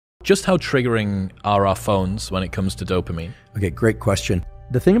Just how triggering are our phones when it comes to dopamine? Okay, great question.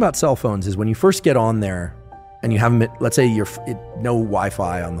 The thing about cell phones is when you first get on there and you haven't, let's say you're no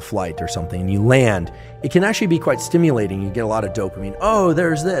Wi-Fi on the flight or something, and you land, it can actually be quite stimulating. You get a lot of dopamine. Oh,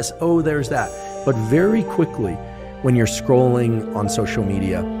 there's this. Oh, there's that. But very quickly, when you're scrolling on social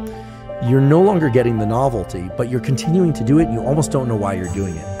media, you're no longer getting the novelty, but you're continuing to do it and you almost don't know why you're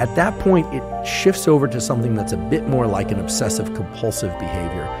doing it. At that point, it shifts over to something that's a bit more like an obsessive compulsive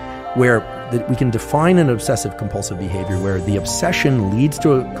behavior, where we can define an obsessive compulsive behavior where the obsession leads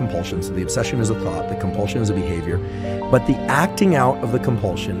to a compulsion. So the obsession is a thought, the compulsion is a behavior, but the acting out of the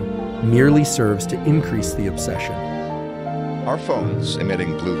compulsion merely serves to increase the obsession. Our phones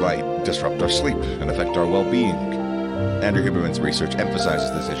emitting blue light disrupt our sleep and affect our well-being. Andrew Huberman's research emphasizes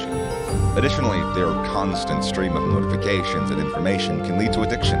this issue. Additionally, their constant stream of notifications and information can lead to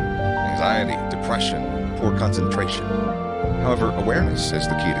addiction, anxiety, depression, poor concentration. However, awareness is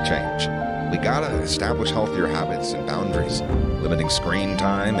the key to change. We gotta establish healthier habits and boundaries, limiting screen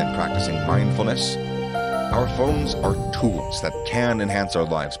time and practicing mindfulness. Our phones are tools that can enhance our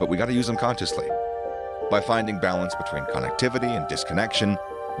lives, but we gotta use them consciously. By finding balance between connectivity and disconnection,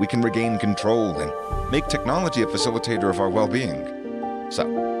 we can regain control and make technology a facilitator of our well-being. So,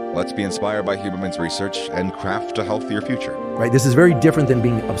 let's be inspired by Huberman's research and craft a healthier future. Right, this is very different than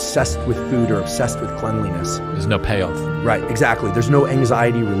being obsessed with food or obsessed with cleanliness. There's no payoff. Right, exactly. There's no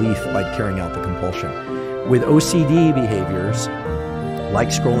anxiety relief by carrying out the compulsion. With OCD behaviors, like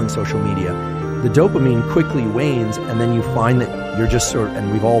scrolling social media, the dopamine quickly wanes, and then you find that you're just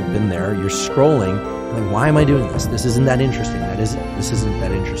and we've all been there, you're scrolling, and like, why am I doing this? This isn't that interesting. This isn't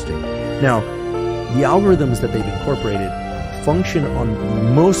that interesting. Now, the algorithms that they've incorporated function on the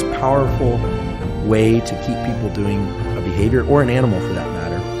most powerful way to keep people doing a behavior, or an animal for that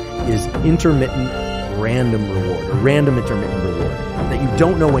matter, is intermittent random reward, or random intermittent reward, that you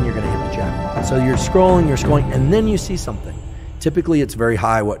don't know when you're going to hit the jackpot. So you're scrolling, and then you see something. Typically, it's very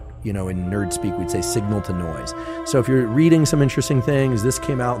high, what, in nerd speak, we'd say signal to noise. So if you're reading some interesting things, this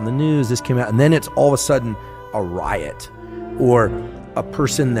came out in the news, this came out, and then it's all of a sudden a riot, or a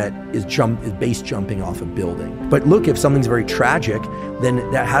person that is base jumping off a building. But look, if something's very tragic, then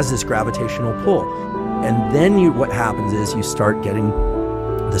that has this gravitational pull. And then what happens is you start getting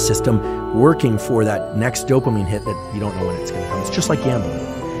the system working for that next dopamine hit that you don't know when it's going to come. It's just like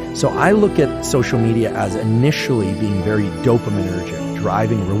gambling. So I look at social media as initially being very dopaminergic,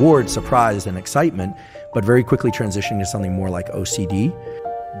 driving reward, surprise, and excitement, but very quickly transitioning to something more like OCD.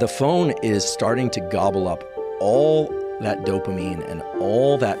 The phone is starting to gobble up all that dopamine and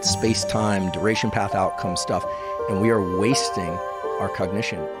all that space-time, duration path outcome stuff, and we are wasting our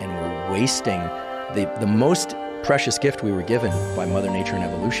cognition, and we're wasting the most precious gift we were given by Mother Nature and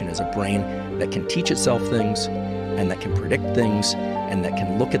evolution, is a brain that can teach itself things, and that can predict things, and that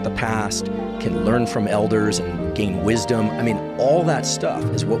can look at the past, can learn from elders and gain wisdom. I mean, all that stuff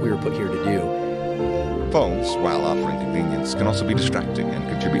is what we were put here to do. Phones, while offering convenience, can also be distracting and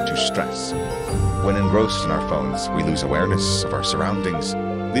contribute to stress. When engrossed in our phones, we lose awareness of our surroundings,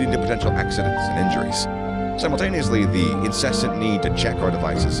 leading to potential accidents and injuries. Simultaneously, the incessant need to check our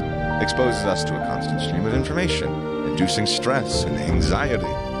devices exposes us to a constant stream of information, inducing stress and anxiety.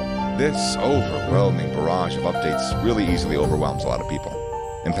 This overwhelming barrage of updates really easily overwhelms a lot of people,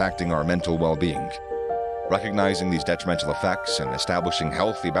 impacting our mental well-being. Recognizing these detrimental effects and establishing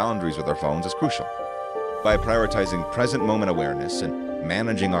healthy boundaries with our phones is crucial. By prioritizing present moment awareness and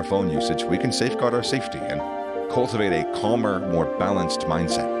managing our phone usage, we can safeguard our safety and cultivate a calmer, more balanced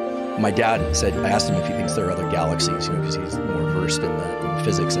mindset. My dad said, I asked him if he thinks there are other galaxies, because he's more versed in the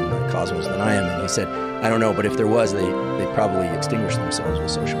physics and the cosmos than I am, and he said, I don't know, but if there was, they'd probably extinguish themselves with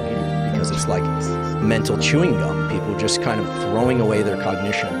social media, because it's like mental chewing gum, people just kind of throwing away their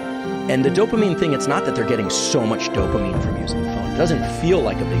cognition. And the dopamine thing, it's not that they're getting so much dopamine from using the phone. It doesn't feel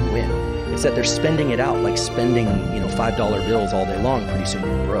like a big win. It's that they're spending it out, like spending, $5 bills all day long. Pretty soon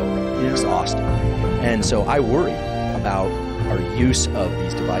you're broke, you're exhausted. And so I worry about our use of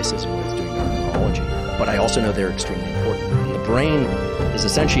these devices and what it's doing to our neurology. But I also know they're extremely important. And the brain is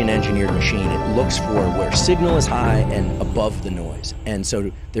essentially an engineered machine. It looks for where signal is high and above the noise. And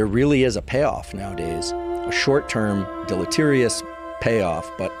so there really is a payoff nowadays, a short-term, deleterious payoff,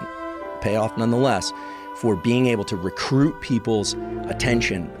 but payoff nonetheless, for being able to recruit people's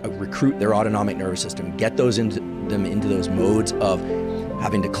attention, recruit their autonomic nervous system, get them into those modes of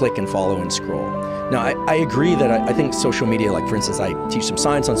having to click and follow and scroll. Now, I agree that I think social media, like for instance, I teach some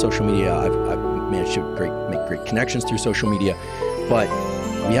science on social media. I've managed to make great connections through social media, but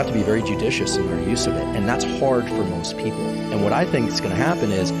we have to be very judicious in our use of it, and that's hard for most people. And what I think is going to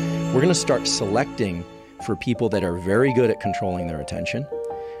happen is we're going to start selecting for people that are very good at controlling their attention,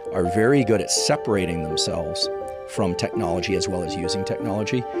 are very good at separating themselves from technology as well as using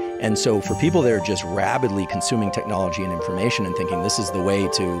technology. And so for people that are just rabidly consuming technology and information and thinking this is the way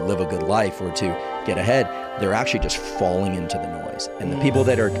to live a good life or to get ahead, they're actually just falling into the noise. And the people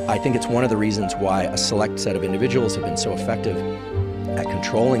that are, I think it's one of the reasons why a select set of individuals have been so effective at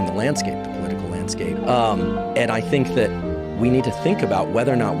controlling the landscape, the political landscape. And I think that we need to think about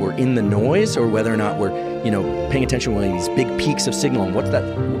whether or not we're in the noise or whether or not we're, paying attention to these big peaks of signal and what's that,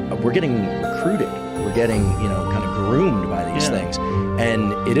 we're getting recruited. We're getting, kind of groomed by these things.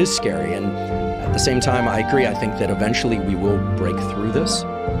 And it is scary. And at the same time, I agree. I think that eventually we will break through this.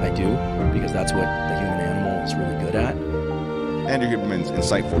 I do, because that's what the human animal is really good at. Andrew Huberman's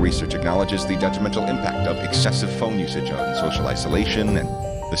insightful research acknowledges the detrimental impact of excessive phone usage on social isolation and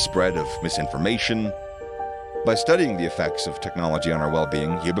the spread of misinformation. By studying the effects of technology on our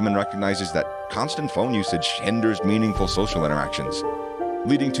well-being, Huberman recognizes that constant phone usage hinders meaningful social interactions,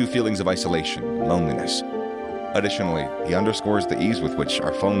 leading to feelings of isolation and loneliness. Additionally, he underscores the ease with which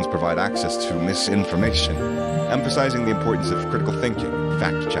our phones provide access to misinformation, emphasizing the importance of critical thinking and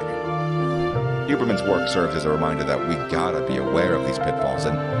fact-checking. Huberman's work serves as a reminder that we gotta be aware of these pitfalls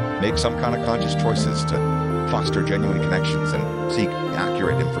and make some kind of conscious choices to foster genuine connections and seek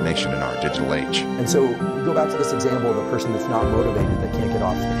accurate information in our digital age. And so we go back to this example of a person that's not motivated, that can't get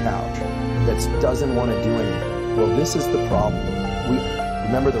off the couch, that doesn't want to do anything. Well, this is the problem.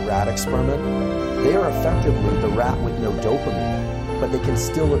 Remember the rat experiment? They are effectively the rat with no dopamine, but they can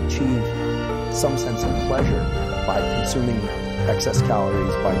still achieve some sense of pleasure by consuming excess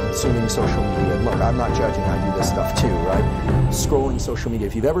calories, by consuming social media. And look, I'm not judging, I do this stuff too, right? Scrolling social media.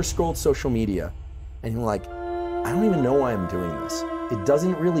 If you've ever scrolled social media and you're like, I don't even know why I'm doing this, it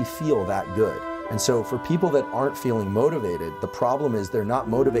doesn't really feel that good. And so for people that aren't feeling motivated, the problem is they're not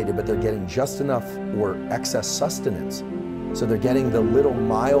motivated, but they're getting just enough or excess sustenance. So they're getting the little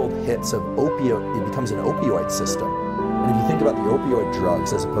mild hits of opioid, it becomes an opioid system. And if you think about the opioid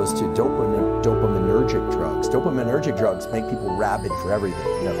drugs as opposed to dopaminergic drugs make people rabid for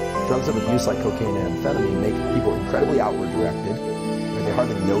everything. Drugs of abuse like cocaine and amphetamine make people incredibly outward directed. They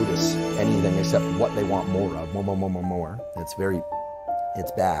hardly notice anything except what they want more of, more.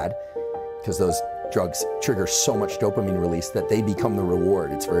 It's bad because those drugs trigger so much dopamine release that they become the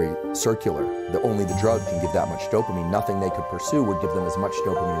reward. It's very circular. Only the drug can give that much dopamine. Nothing they could pursue would give them as much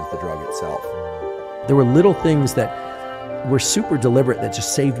dopamine as the drug itself. There were little things that were super deliberate that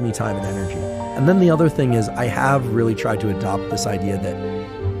just saved me time and energy. And then the other thing is I have really tried to adopt this idea that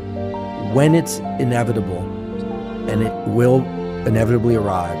when it's inevitable, and it will inevitably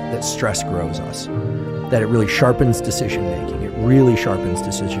arrive, that stress grows us, that it really sharpens decision-making. It really sharpens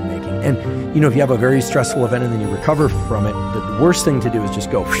decision-making. And, if you have a very stressful event and then you recover from it, the worst thing to do is just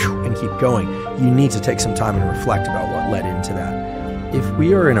go and keep going. You need to take some time and reflect about what led into that. If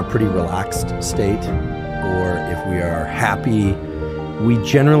we are in a pretty relaxed state, or if we are happy, we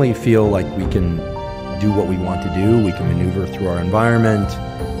generally feel like we can do what we want to do. We can maneuver through our environment.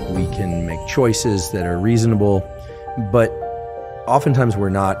 We can make choices that are reasonable. But oftentimes we're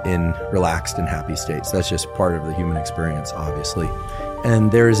not in relaxed and happy states. That's just part of the human experience, obviously.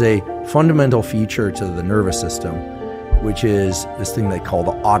 And there's a fundamental feature to the nervous system, which is this thing they call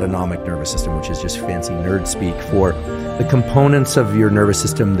the autonomic nervous system, which is just fancy nerd speak for the components of your nervous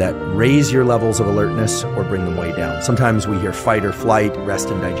system that raise your levels of alertness or bring them way down. Sometimes we hear fight or flight, rest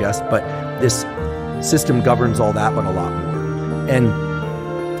and digest, but this system governs all that, but a lot more.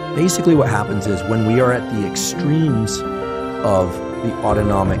 And basically what happens is when we are at the extremes of the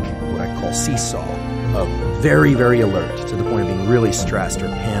autonomic, what I call seesaw, of very, very alert to the point of being really stressed or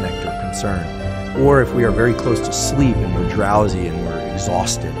panicked or concerned, or if we are very close to sleep and we're drowsy and we're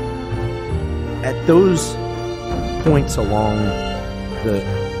exhausted. At those points along the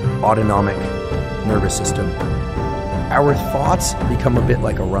autonomic nervous system, our thoughts become a bit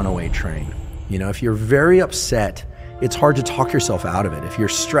like a runaway train. If you're very upset, it's hard to talk yourself out of it. If you're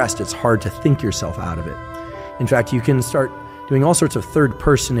stressed, it's hard to think yourself out of it. In fact, you can start doing all sorts of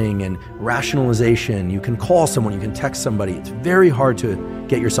third-personing and rationalization. You can call someone, you can text somebody. It's very hard to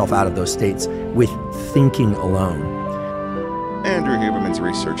get yourself out of those states with thinking alone. Andrew Huberman's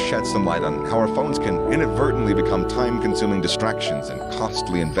research sheds some light on how our phones can inadvertently become time-consuming distractions and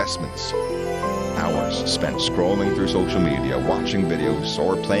costly investments. Hours spent scrolling through social media, watching videos,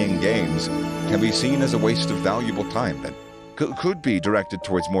 or playing games can be seen as a waste of valuable time that could be directed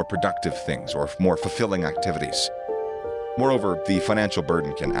towards more productive things or more fulfilling activities. Moreover, the financial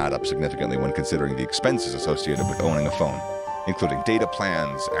burden can add up significantly when considering the expenses associated with owning a phone, including data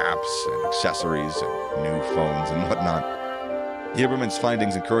plans, apps, and accessories, and new phones, and whatnot. Huberman's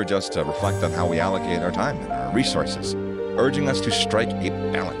findings encourage us to reflect on how we allocate our time and our resources, urging us to strike a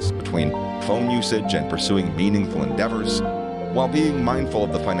balance between phone usage and pursuing meaningful endeavors while being mindful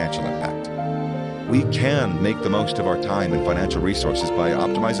of the financial impact. We can make the most of our time and financial resources by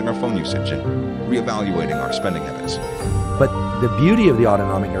optimizing our phone usage and reevaluating our spending habits. But the beauty of the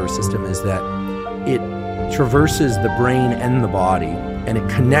autonomic nervous system is that it traverses the brain and the body, and it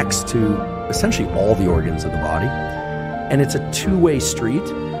connects to essentially all the organs of the body. And it's a two-way street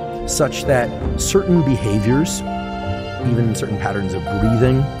such that certain behaviors, even certain patterns of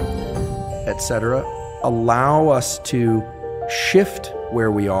breathing, etc., allow us to shift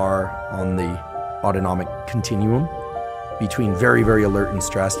where we are on the autonomic continuum between very, very alert and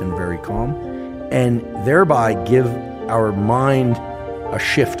stressed and very calm, and thereby give our mind a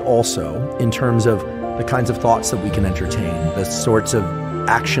shift also in terms of the kinds of thoughts that we can entertain, the sorts of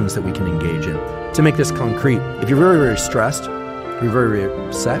actions that we can engage in. To make this concrete, if you're very, very stressed, if you're very, very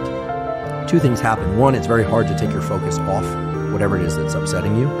upset, two things happen. One, it's very hard to take your focus off whatever it is that's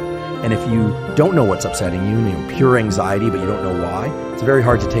upsetting you. And if you don't know what's upsetting you, pure anxiety, but you don't know why, it's very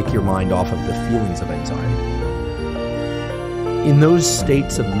hard to take your mind off of the feelings of anxiety. In those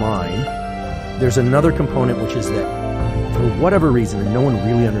states of mind, there's another component, which is that for whatever reason, and no one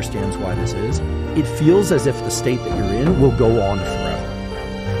really understands why this is, it feels as if the state that you're in will go on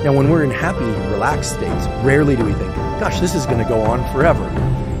forever. Now, when we're in happy, relaxed states, rarely do we think, gosh, this is going to go on forever.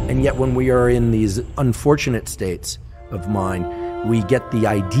 And yet when we are in these unfortunate states of mind, we get the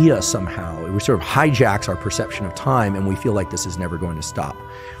idea somehow, it sort of hijacks our perception of time, and we feel like this is never going to stop.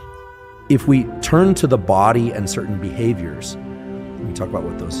 If we turn to the body and certain behaviors, we talk about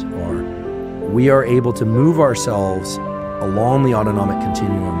what those are, we are able to move ourselves along the autonomic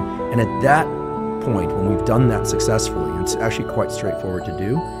continuum. And at that point, when we've done that successfully, and it's actually quite straightforward to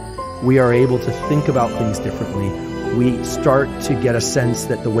do, we are able to think about things differently. We start to get a sense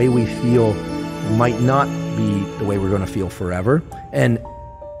that the way we feel might not be the way we're going to feel forever. And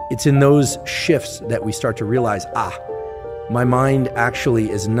it's in those shifts that we start to realize, my mind actually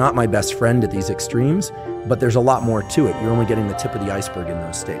is not my best friend at these extremes, but there's a lot more to it. You're only getting the tip of the iceberg in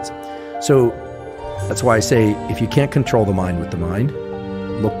those states. So that's why I say, if you can't control the mind with the mind,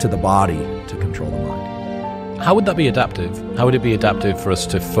 look to the body to control the mind. How would that be adaptive? How would it be adaptive for us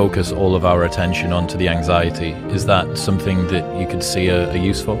to focus all of our attention onto the anxiety? Is that something that you could see a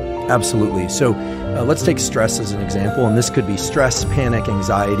use for? Absolutely. So let's take stress as an example, and this could be stress, panic,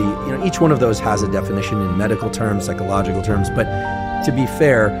 anxiety. Each one of those has a definition in medical terms, psychological terms, but to be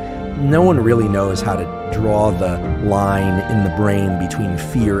fair, no one really knows how to draw the line in the brain between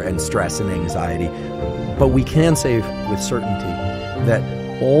fear and stress and anxiety. But we can say with certainty that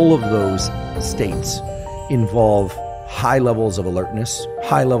all of those states involve high levels of alertness,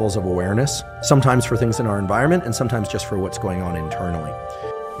 high levels of awareness, sometimes for things in our environment and sometimes just for what's going on internally.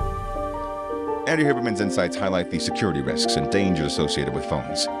 Andrew Huberman's insights highlight the security risks and dangers associated with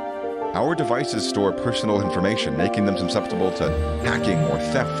phones. Our devices store personal information, making them susceptible to hacking or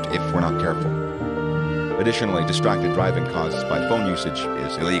theft if we're not careful. Additionally, distracted driving caused by phone usage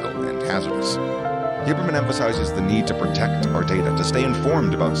is illegal and hazardous. Huberman emphasizes the need to protect our data, to stay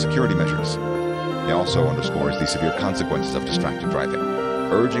informed about security measures. He also underscores the severe consequences of distracted driving,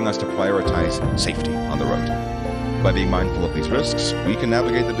 urging us to prioritize safety on the road. By being mindful of these risks, we can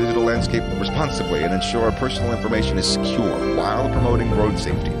navigate the digital landscape responsibly and ensure our personal information is secure while promoting road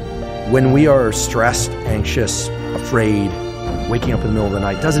safety. When we are stressed, anxious, afraid, waking up in the middle of the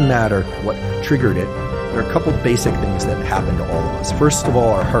night, doesn't matter what triggered it, there are a couple basic things that happen to all of us. First of all,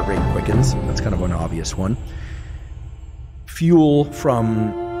 our heart rate quickens. That's kind of an obvious one. Fuel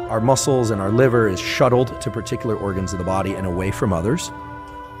from our muscles and our liver is shuttled to particular organs of the body and away from others.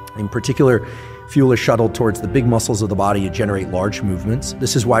 In particular, fuel is shuttled towards the big muscles of the body to generate large movements.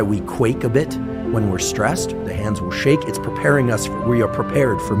 This is why we quake a bit when we're stressed. The hands will shake. It's preparing us, we are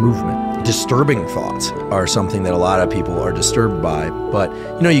prepared for movement. Disturbing thoughts are something that a lot of people are disturbed by. But,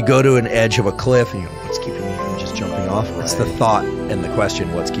 you go to an edge of a cliff and you go, what's keeping me from just jumping off? It's the thought and the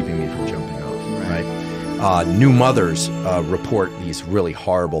question, what's keeping me from jumping off, right? New mothers report these really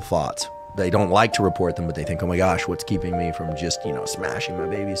horrible thoughts. They don't like to report them, but they think, oh my gosh, what's keeping me from just, smashing my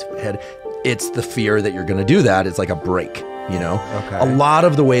baby's head? It's the fear that you're going to do that. It's like a break, Okay. A lot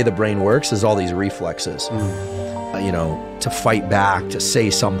of the way the brain works is all these reflexes, to fight back, to say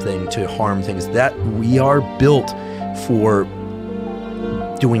something, to harm things. That we are built for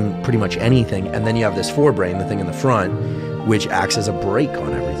doing pretty much anything. And then you have this forebrain, the thing in the front, which acts as a brake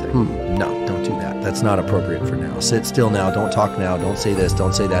on everything. No, don't do that. That's not appropriate for now. Sit still now. Don't talk now. Don't say this.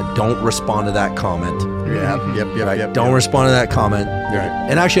 Don't say that. Don't respond to that comment. Yep. Don't respond to that comment. Right.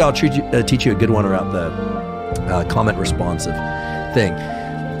 And actually, I'll teach you a good one around the comment responsive thing.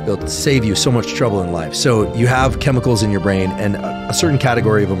 It'll save you so much trouble in life. So you have chemicals in your brain, and a certain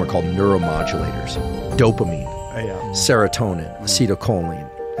category of them are called neuromodulators. Dopamine, serotonin, acetylcholine,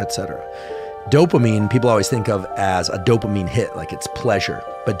 etc. Dopamine, people always think of as a dopamine hit, like it's pleasure.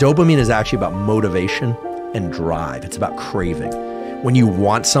 But dopamine is actually about motivation and drive. It's about craving. When you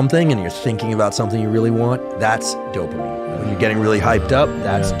want something and you're thinking about something you really want, that's dopamine. When you're getting really hyped up,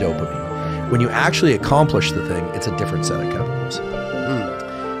 that's dopamine. When you actually accomplish the thing, it's a different set of chemicals.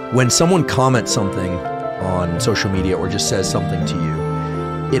 When someone comments something on social media or just says something to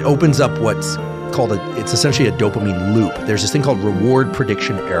you, it opens up what's called it's essentially a dopamine loop. There's this thing called reward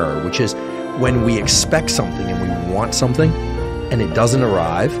prediction error, which is when we expect something and we want something and it doesn't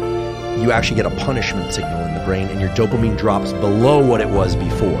arrive, you actually get a punishment signal in the brain and your dopamine drops below what it was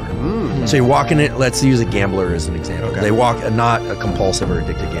before. So you're walking in, let's use a gambler as an example. Okay. They walk, not a compulsive or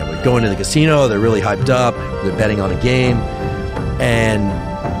addicted gambler, go into the casino, they're really hyped up, they're betting on a game, and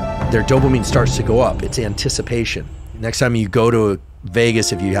their dopamine starts to go up. It's anticipation. Next time you go to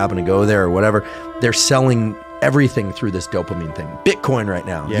Vegas, if you happen to go there or whatever, they're selling everything through this dopamine thing. Bitcoin right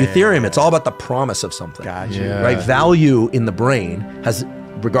now, Ethereum, it's all about the promise of something. Right? Value in the brain has,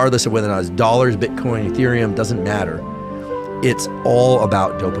 regardless of whether or not it's dollars, Bitcoin, Ethereum, doesn't matter. It's all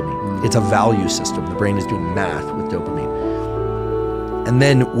about dopamine. It's a value system. The brain is doing math with dopamine. And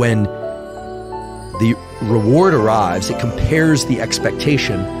then when the reward arrives, it compares the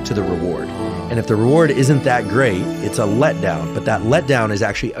expectation to the reward. And if the reward isn't that great, it's a letdown. But that letdown is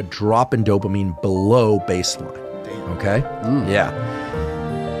actually a drop in dopamine below baseline. Okay? Yeah.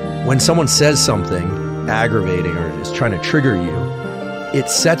 When someone says something aggravating or is trying to trigger you, it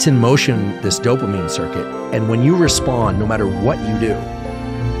sets in motion this dopamine circuit. And when you respond, no matter what you do,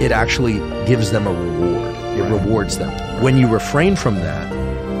 it actually gives them a reward. It rewards them. When you refrain from that,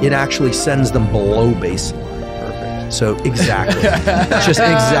 it actually sends them below baseline. Perfect. So exactly. Just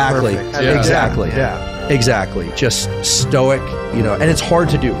exactly. Exactly. Exactly. Just stoic, and it's hard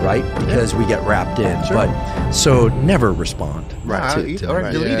to do, right? Because we get wrapped in. But so never respond. Right.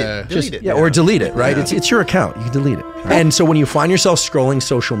 Or delete it. Delete it. Or delete it, right? It's your account. You can delete it. And so when you find yourself scrolling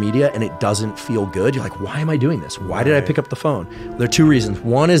social media and it doesn't feel good, you're like, why am I doing this? Why did I pick up the phone? There are two reasons.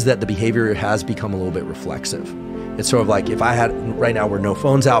 One is that the behavior has become a little bit reflexive. It's sort of like if I had, right now we're no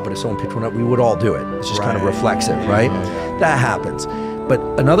phones out, but if someone picked one up, we would all do it. It's just kind of reflexive, right? That happens. But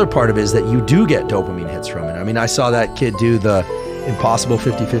another part of it is that you do get dopamine hits from it. I mean, I saw that kid do the impossible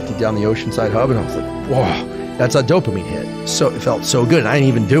 50-50 down the Oceanside Hub, and I was like, whoa, that's a dopamine hit. So it felt so good. And I didn't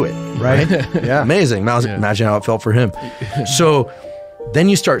even do it, right? Amazing. Imagine how it felt for him. So then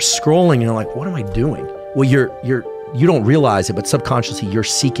you start scrolling and you're like, what am I doing? Well, you don't realize it, but subconsciously you're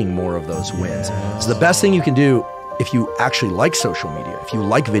seeking more of those wins. So the best thing you can do if you actually like social media, if you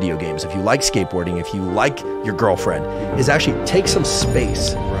like video games, if you like skateboarding, if you like your girlfriend, is actually take some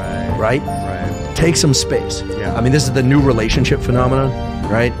space, right? Take some space. I mean, this is the new relationship phenomenon,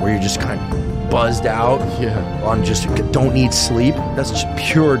 right? Where you're just kind of buzzed out on just don't need sleep. That's just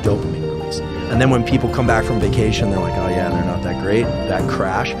pure dopamine release. And then when people come back from vacation, they're like, oh yeah, they're not that great, that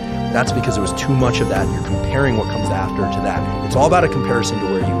crash. That's because there was too much of that and you're comparing what comes after to that. It's all about a comparison to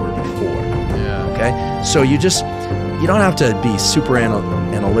where you were before. Okay? So you don't have to be super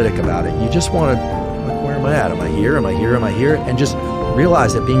analytic about it. You just want to, like, where am I at? Am I here? Am I here? Am I here? And just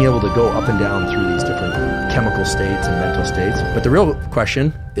realize that being able to go up and down through these different chemical states and mental states. But the real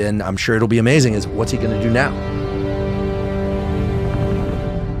question, and I'm sure it'll be amazing, is what's he going to do now?